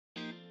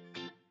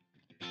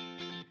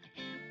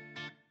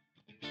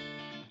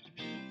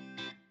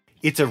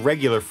It's a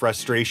regular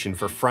frustration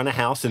for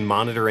front-of-house and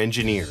monitor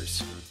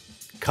engineers.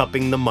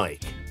 Cupping the mic.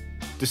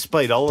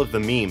 Despite all of the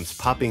memes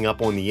popping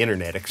up on the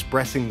internet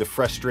expressing the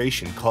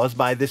frustration caused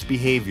by this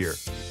behavior,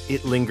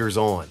 it lingers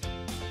on.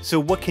 So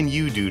what can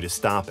you do to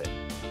stop it?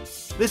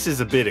 This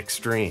is a bit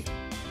extreme.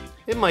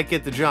 It might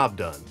get the job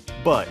done,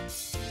 but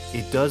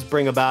it does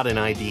bring about an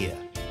idea.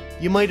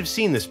 You might have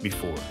seen this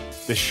before,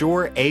 the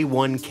Shure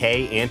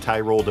A1K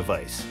anti-roll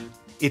device.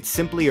 It's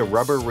simply a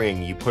rubber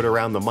ring you put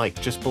around the mic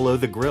just below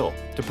the grill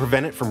to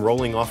prevent it from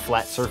rolling off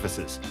flat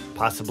surfaces,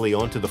 possibly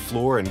onto the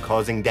floor and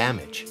causing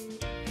damage.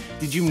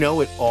 Did you know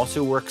it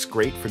also works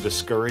great for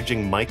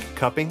discouraging mic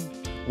cupping?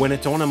 When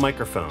it's on a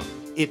microphone,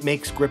 it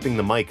makes gripping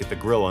the mic at the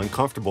grill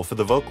uncomfortable for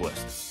the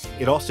vocalist.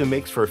 It also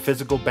makes for a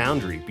physical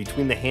boundary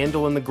between the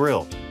handle and the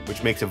grill,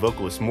 which makes a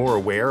vocalist more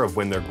aware of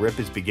when their grip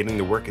is beginning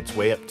to work its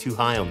way up too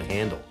high on the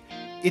handle.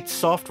 It's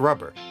soft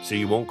rubber, so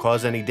you won't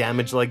cause any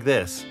damage like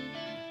this.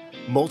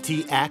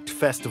 Multi-act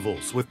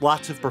festivals with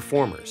lots of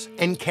performers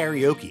and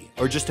karaoke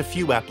are just a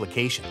few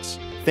applications.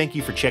 Thank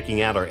you for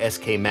checking out our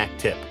SKMAC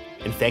tip,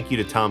 and thank you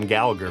to Tom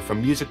Gallagher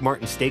from Music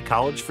Martin State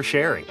College for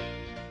sharing.